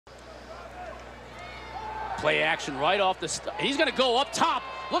Play action right off the he's going to go up top,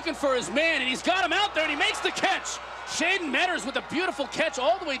 looking for his man, and he's got him out there, and he makes the catch. Shaedon Meadors with a beautiful catch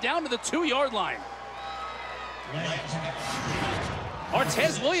all the way down to the 2-yard line.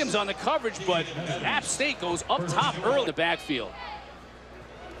 Artez Williams on the coverage, but App State goes up top early in the backfield.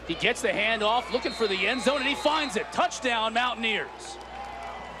 He gets the handoff, looking for the end zone, and he finds it. Touchdown, Mountaineers.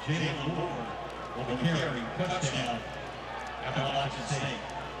 Jalin Moore will carry touchdown, Appalachian State.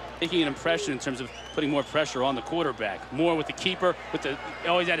 Making an impression in terms of putting more pressure on the quarterback. Moore with the keeper,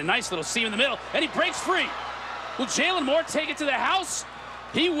 oh, he's had a nice little seam in the middle, and he breaks free. Will Jalin Moore take it to the house?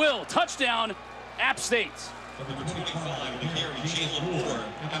 He will. Touchdown, App State. Number 25 will carry Jalin Moore,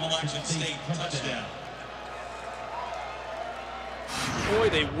 Appalachian State, touchdown. Boy,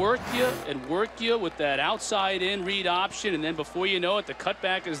 they work you with that outside in read option, and then before you know it, the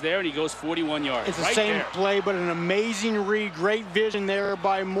cutback is there, and he goes 41 yards. It's the same play, but an amazing read. Great vision there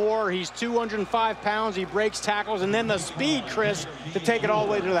by Moore. He's 205 pounds. He breaks tackles, and then the speed, Chris, to take it all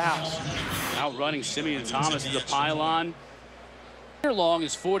the way to the house. Outrunning Simeon Thomas to the pylon. Long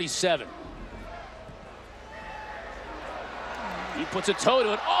is 47. He puts a toe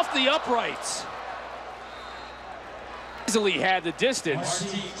to it off the uprights. Easily had the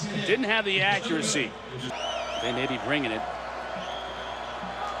distance, didn't have the accuracy. They may be bringing it.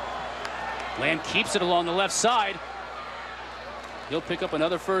 Lamb keeps it along the left side. He'll pick up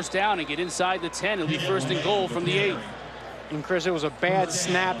another first down and get inside the 10. It'll be first and goal from the 8. And Chris, it was a bad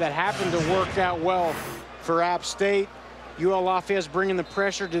snap that happened to work out well for App State. UL Lafayette's bringing the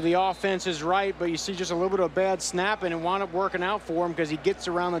pressure to the offense's right, but you see just a little bit of a bad snap, and it wound up working out for him because he gets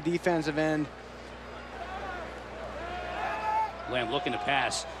around the defensive end. Lamb looking to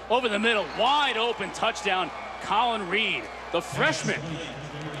pass over the middle, wide open touchdown. Collin Reed, the freshman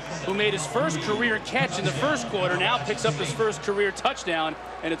who made his first career catch in the first quarter, now picks up his first career touchdown,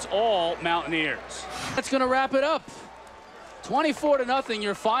 and it's all Mountaineers. That's going to wrap it up. 24-0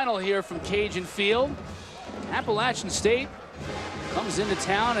 your final here from Cajun Field. Appalachian State comes into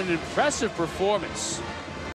town, an impressive performance.